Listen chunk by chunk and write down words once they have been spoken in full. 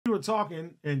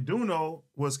talking, and Duno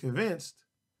was convinced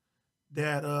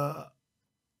that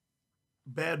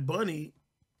Bad Bunny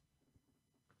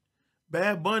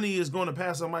is going to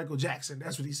pass on Michael Jackson.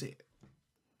 That's what he said.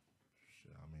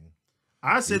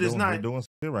 I said it's not.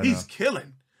 He's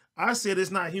killing. I said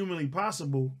it's not humanly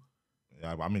possible.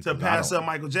 Yeah, I mean, to pass up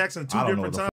Michael Jackson two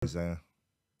different times. He's saying.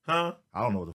 Huh? I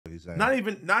don't know what the fuck he's saying. Not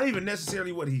even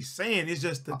necessarily what he's saying. It's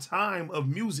just the time of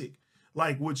music,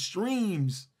 like with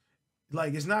streams.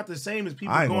 Like it's not the same as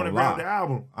people going and grab the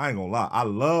album. I ain't gonna lie. I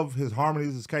love his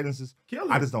harmonies, his cadences.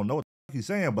 Killing. I just don't know what the fuck he's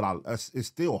saying, but it's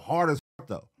still hard as fuck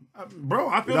though. Bro,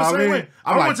 I feel the same way.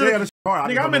 I'm like, yeah, this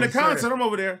hard. Nigga, I'm in the concert. I'm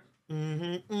over there.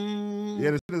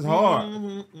 Yeah, this shit is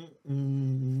hard.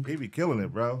 He be killing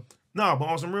it, bro. No, but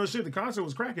on some real shit, the concert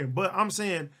was cracking. But I'm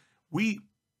saying we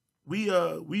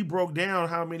broke down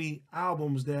how many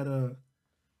albums that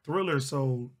Thriller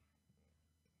sold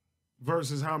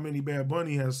versus how many Bad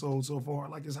Bunny has sold so far,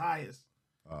 like his highest.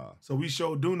 So we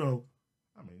showed Duno.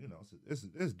 I mean, you know, it's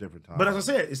different time. But as I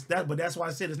said, it's that. But that's why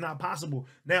I said it's not possible.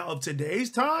 Now, of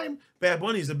today's time, Bad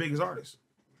Bunny is the biggest artist,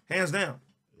 hands down.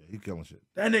 He killing shit.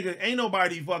 That nigga ain't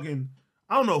nobody fucking.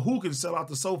 I don't know who can sell out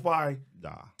the SoFi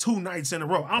 2 nights in a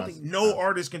row. I don't think no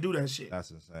artist can do that shit.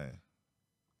 That's insane.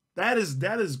 That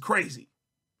is crazy.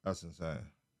 That's insane.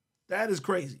 That is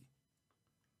crazy.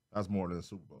 That's more than the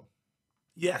Super Bowl.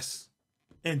 Yes,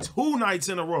 and 2 nights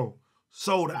in a row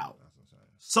sold out. That's insane.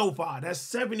 SoFi. That's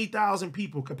 70,000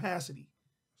 people capacity.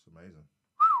 It's amazing.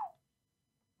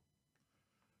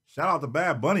 Shout out to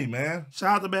Bad Bunny, man.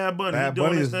 Shout out to Bad Bunny. Bad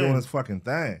Bunny is doing his fucking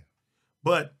thing.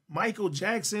 But Michael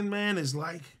Jackson, man, is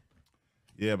like...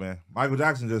 Yeah, man. Michael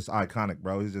Jackson just iconic,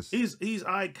 bro. He's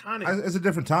iconic. It's a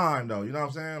different time, though. You know what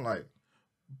I'm saying? Like...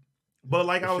 But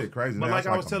like I was... crazy. But like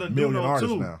I was telling Duno,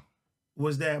 too, now.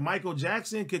 was that Michael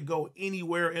Jackson could go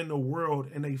anywhere in the world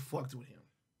and they fucked with him.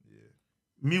 Yeah.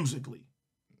 Musically.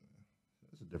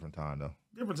 It's a different time, though.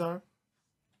 Different time.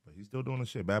 But he's still doing the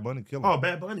shit. Bad Bunny killing. Oh,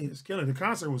 Bad Bunny is killing. The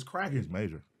concert was cracking. He's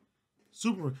major.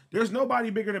 Super. There's nobody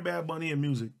bigger than Bad Bunny in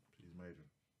music. He's major.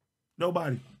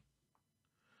 Nobody.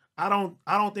 I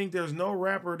don't think there's no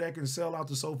rapper that can sell out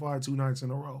the SoFi 2 nights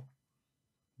in a row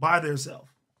by themselves.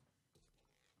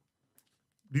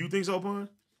 Do you think so, Pun?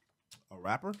 A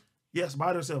rapper? Yes,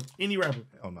 by themselves. Any rapper.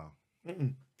 Hell no.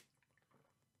 2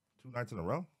 nights in a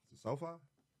row? The SoFi?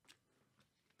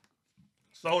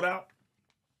 Sold out?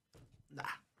 Nah.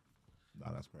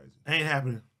 Nah, that's crazy. Ain't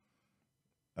happening.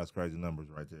 That's crazy numbers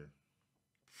right there.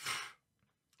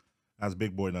 That's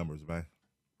big boy numbers, man.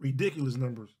 Ridiculous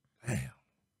numbers. Damn.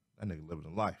 That nigga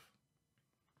living a life.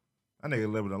 That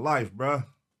nigga living a life, bruh.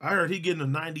 I heard he getting a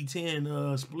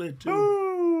 90-10 split, too.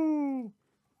 Ooh.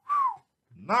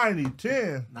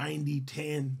 90-10.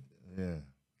 90-10. Yeah.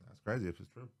 That's crazy if it's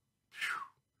true.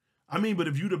 I mean, but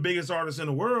if you the biggest artist in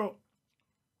the world,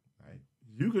 right,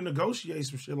 you can negotiate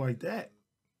some shit like that.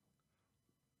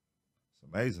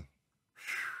 It's amazing.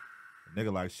 A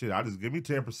nigga like, shit, I just give me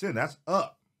 10%. That's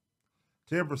up.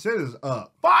 10% is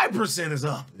up. 5% is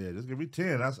up. Yeah, just give me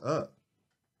 10. That's up.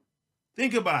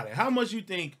 Think about it. How much you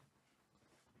think?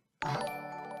 You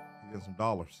getting some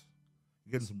dollars.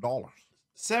 You getting some dollars.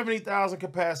 70,000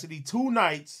 capacity, 2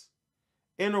 nights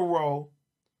in a row.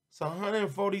 It's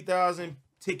 140,000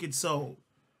 tickets sold.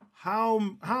 How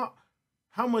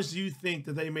much do you think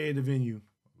that they made the venue?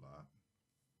 A lot.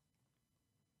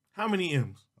 How many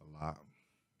M's? A lot.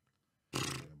 Yeah,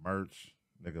 merch,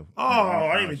 nigga. Oh,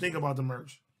 I didn't even think about the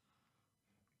merch.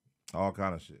 All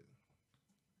kind of shit.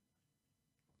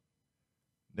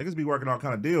 Niggas be working all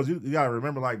kind of deals. You gotta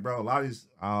remember, like, bro, a lot of these,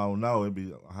 I don't know, it'd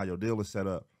be how your deal is set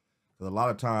up. Because a lot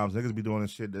of times, niggas be doing this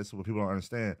shit, that's what people don't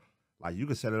understand. Like, you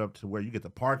can set it up to where you get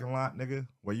the parking lot, nigga,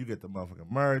 where you get the motherfucking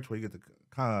merch, where you get the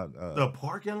kind of... the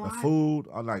parking lot? The food,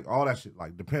 like, all that shit.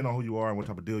 Like, depending on who you are and what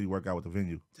type of deal you work out with the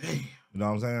venue. Damn. You know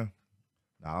what I'm saying?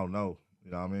 Now, I don't know.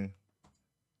 You know what I mean?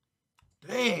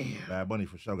 Damn. Bad Bunny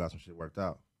for sure got some shit worked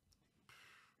out.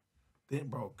 Then,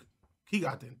 bro, he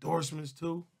got the endorsements,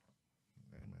 too.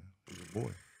 Hey, man, he's a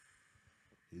boy.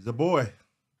 He's a boy.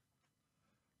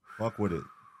 Fuck with it.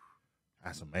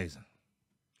 That's amazing.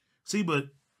 See, but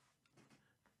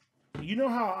you know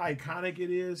how iconic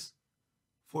it is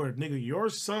for, nigga,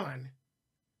 your son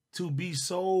to be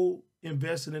so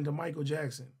invested into Michael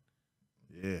Jackson.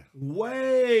 Yeah.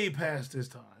 Way past his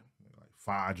time. Like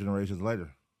 5 generations later.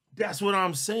 That's what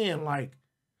I'm saying. Like,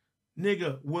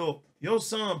 nigga, well, your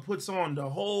son puts on the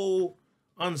whole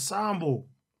ensemble.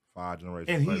 5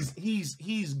 generations and later.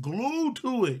 he's glued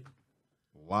to it.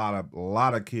 A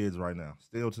lot of kids right now,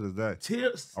 still to this day,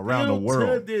 around the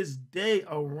world. To this day,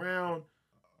 around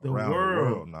the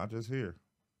world. Not just here.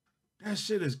 That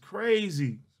shit is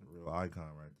crazy. It's a real icon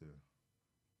right there.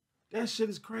 That shit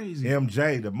is crazy.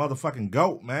 MJ, the motherfucking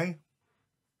GOAT, man.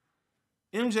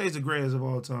 MJ's the greatest of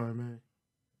all time, man.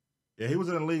 Yeah, he was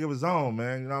in a league of his own,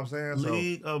 man. You know what I'm saying?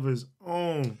 League of his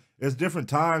own. It's different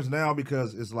times now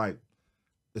because it's like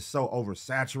it's so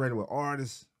oversaturated with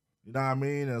artists. You know what I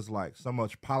mean? It's like so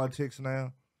much politics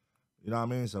now. You know what I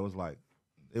mean? So it's like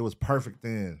it was perfect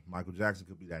then. Michael Jackson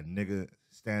could be that nigga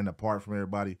standing apart from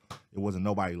everybody. It wasn't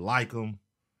nobody like him.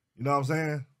 You know what I'm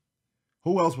saying?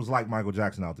 Who else was like Michael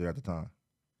Jackson out there at the time?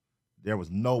 There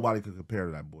was nobody could compare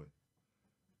to that boy.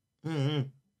 Mm-hmm.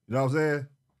 You know what I'm saying?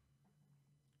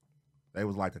 They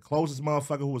was like the closest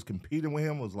motherfucker who was competing with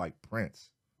him was like Prince.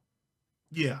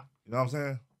 Yeah. You know what I'm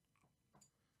saying?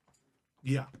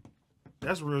 Yeah.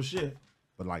 That's real shit.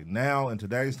 But like now in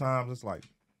today's times, it's like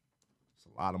it's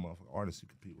a lot of motherfucking artists you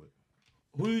compete with.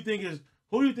 Who do you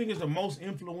think is the most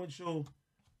influential?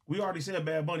 We already said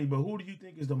Bad Bunny, but who do you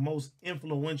think is the most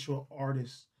influential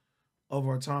artist of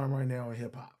our time right now in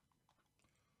hip hop?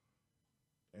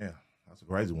 Yeah, that's a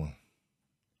crazy one.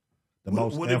 The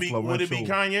most influential. Would it be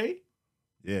Kanye?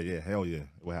 Yeah, hell yeah.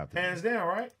 It would have to Hands be. down,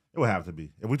 right? It would have to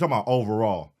be. If we talking about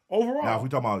overall. Overall. Now, if we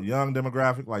talking about young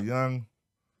demographic, like young,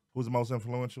 who's the most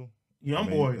influential? Young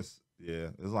boy. It's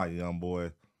like Young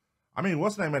Boy. I mean,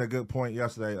 what's the name made a good point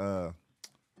yesterday?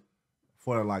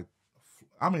 For like,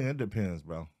 I mean, it depends,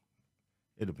 bro.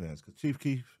 It depends. Because Chief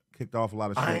Keef kicked off a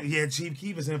lot of shit. Yeah, Chief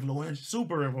Keef is influential.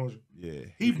 Super influential. Yeah.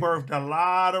 He birthed a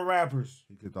lot of rappers.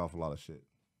 He kicked off a lot of shit.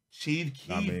 Chief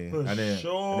Keef, I mean, for and then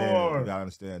sure. you gotta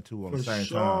understand too on For the same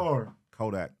sure.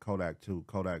 time. Kodak too.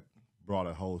 Kodak brought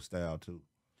a whole style too.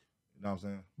 You know what I'm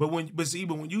saying? But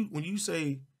when you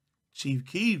say Chief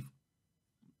Keef,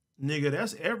 nigga,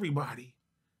 that's everybody.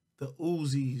 The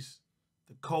Uzis,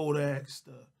 the Kodaks,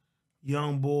 the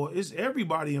Young Boy. It's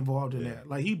everybody involved in that.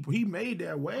 Like he made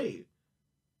that wave.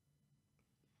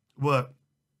 But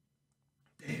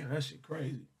damn, that shit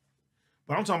crazy.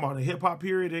 But I'm talking about the hip hop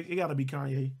period. It got to be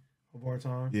Kanye of our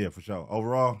time. Yeah, for sure.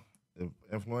 Overall,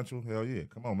 influential. Hell yeah.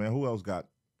 Come on, man. Who else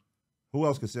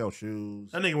can sell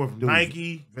shoes? That nigga went from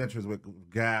Nike. Ventures with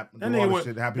Gap. That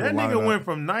nigga went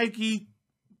from Nike,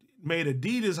 made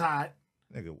Adidas hot.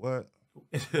 Nigga, what?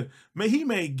 Man, he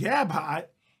made Gap hot.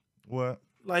 What?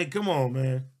 Like, come on,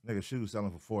 man. Nigga, shoes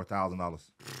selling for $4,000,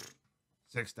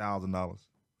 $6,000.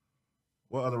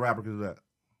 What other rapper could do that?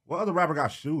 What other rapper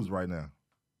got shoes right now?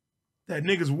 That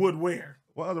niggas would wear.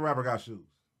 What other rapper got shoes?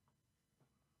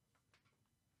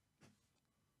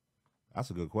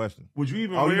 That's a good question. Would you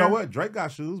even wear? You know what? Drake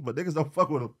got shoes, but niggas don't fuck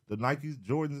with the Nikes,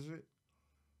 Jordans and shit.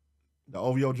 The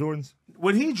OVO Jordans.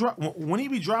 When he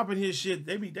be dropping his shit,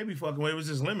 they be fucking with it. It was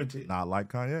just limited. Not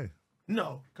like Kanye.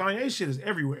 No, Kanye shit is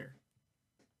everywhere.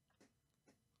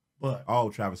 But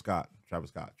Travis Scott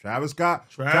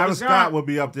would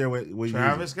be up there with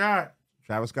Travis Yeezy. Scott.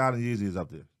 Travis Scott and Yeezy is up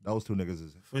there. Those two niggas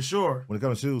is for sure. When it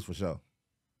comes to shoes, for sure.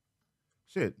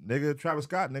 Shit, nigga, Travis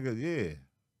Scott, nigga, yeah.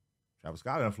 Travis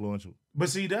Scott influential. But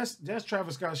see, that's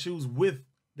Travis Scott shoes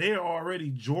they're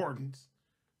already Jordans.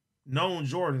 Known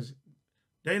Jordans.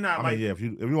 They not I mean, yeah, if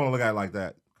you want to look at it like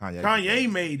that,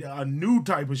 Kanye made a new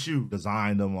type of shoe.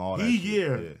 Designed them, all that shit.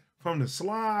 Yeah. From the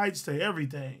slides to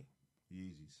everything.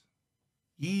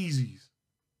 Yeezys.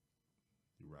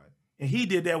 You're right. And he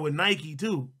did that with Nike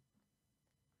too.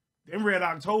 Them Red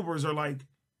Octobers are like,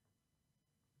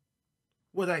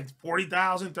 what, like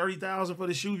 40,000, 30,000 for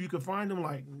the shoe if you could find them?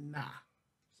 Like, nah.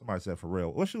 Somebody said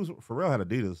Pharrell. What shoes? Pharrell had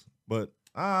Adidas, but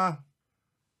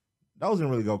those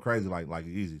didn't really go crazy like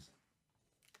Yeezys.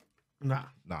 Nah.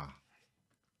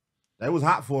 They was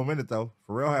hot for a minute though.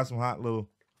 Pharrell had some hot little,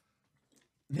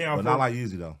 but not like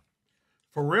Yeezy though.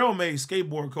 Pharrell made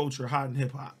skateboard culture hot in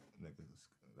hip hop.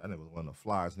 That nigga was one of the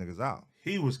flyest niggas out.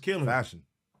 He was killing fashion.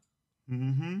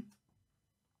 Mm-hmm.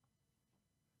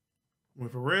 When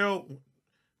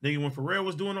Pharrell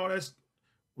was doing all that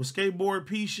with skateboard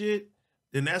P shit,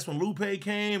 then that's when Lupe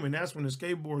came, and that's when the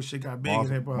skateboard shit got big in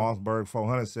hip hop. Mossberg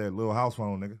 400 said Lil House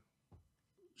Phone, nigga.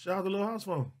 Shout out to Lil House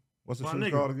Phone. What's the shoes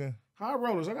called again? High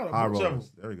Rollers. I got a High bunch of them.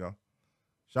 There we go.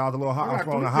 Shout out to Lil House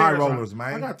Phone and High Rollers,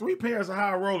 man. I got 3 pairs of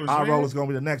High Rollers. High Rollers gonna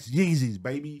be the next Yeezys,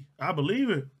 baby. I believe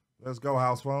it. Let's go,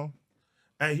 House Phone.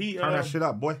 Hey, he turn that shit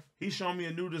up, boy. He showed me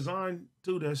a new design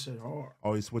too. That shit hard.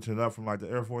 Oh, he's switching it up from like the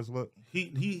Air Force look.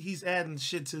 He's adding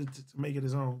shit to make it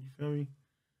his own. You feel me?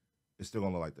 It's still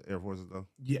gonna look like the Air Forces though.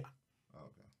 Yeah. Oh,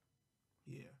 okay.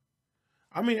 Yeah.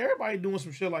 I mean, everybody doing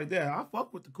some shit like that. I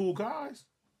fuck with the cool guys.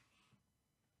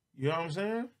 You know what I'm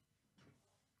saying?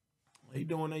 They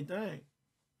doing their thing.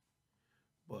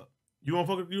 But you don't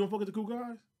fuck with the cool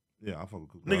guys? Yeah, I fuck with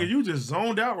cool guys. Nigga, you just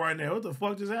zoned out right now. What the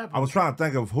fuck just happened? I was trying to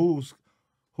think of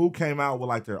who came out with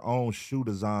like their own shoe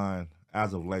design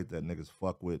as of late that niggas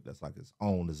fuck with that's like its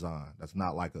own design. That's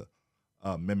not like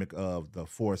a mimic of the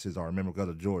Forces or a mimic of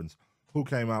the Jordans. Who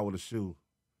came out with a shoe?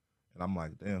 And I'm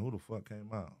like, damn, who the fuck came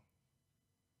out?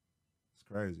 It's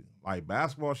crazy. Like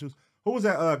basketball shoes. Who was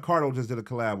that Cardo just did a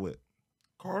collab with?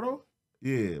 Cardo?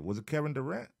 Yeah. Was it Kevin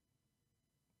Durant?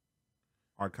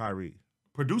 Or Kyrie?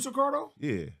 Producer Cardo?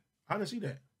 Yeah. I didn't see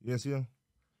that. You didn't see him?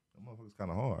 That motherfucker's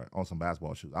kind of hard on some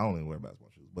basketball shoes. I don't even wear basketball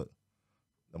shoes, but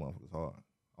that motherfucker's hard.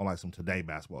 On like some today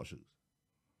basketball shoes.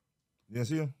 You didn't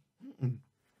see him? Mm-mm.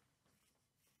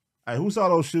 Hey, who saw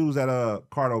those shoes that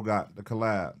Cardo got, the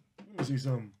collab? Let me see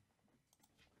something.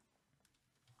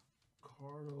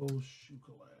 Cardo shoe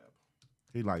collab.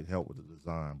 He like helped with the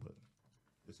design, but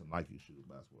it's a Nike shoe,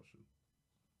 basketball shoe.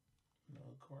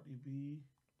 Cardi B.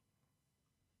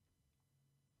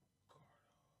 Cardo.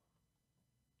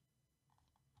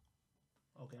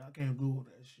 Okay, I can't Google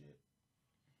that shit.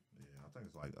 Yeah, I think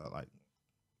it's like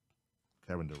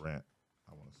Kevin Durant,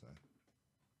 I want to say.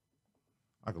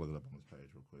 I can look it up on this page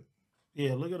real quick.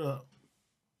 Yeah, look it up.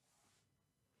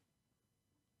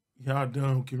 Y'all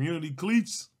done community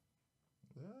cleats?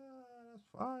 Yeah, that's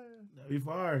fire. That'd be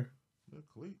fire. Good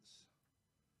cleats.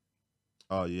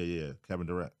 Oh, yeah. Kevin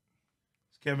Durant.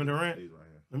 It's Kevin Durant. He's right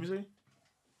here. Let me see.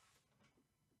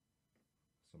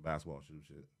 Some basketball shoe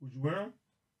shit. Would you wear them?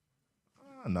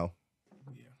 No.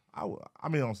 Yeah. I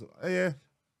mean, yeah.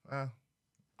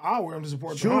 I'll wear them to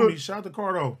support the Shoot homies. it. Shout to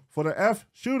Cardo. For the F,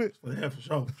 shoot it. For the F for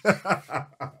sure.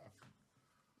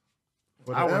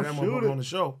 For I the wear F, that shoot motherfucker it. on the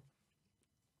show.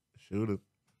 Shoot it.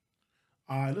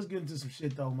 All right, let's get into some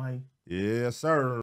shit though, man. Yes, sir.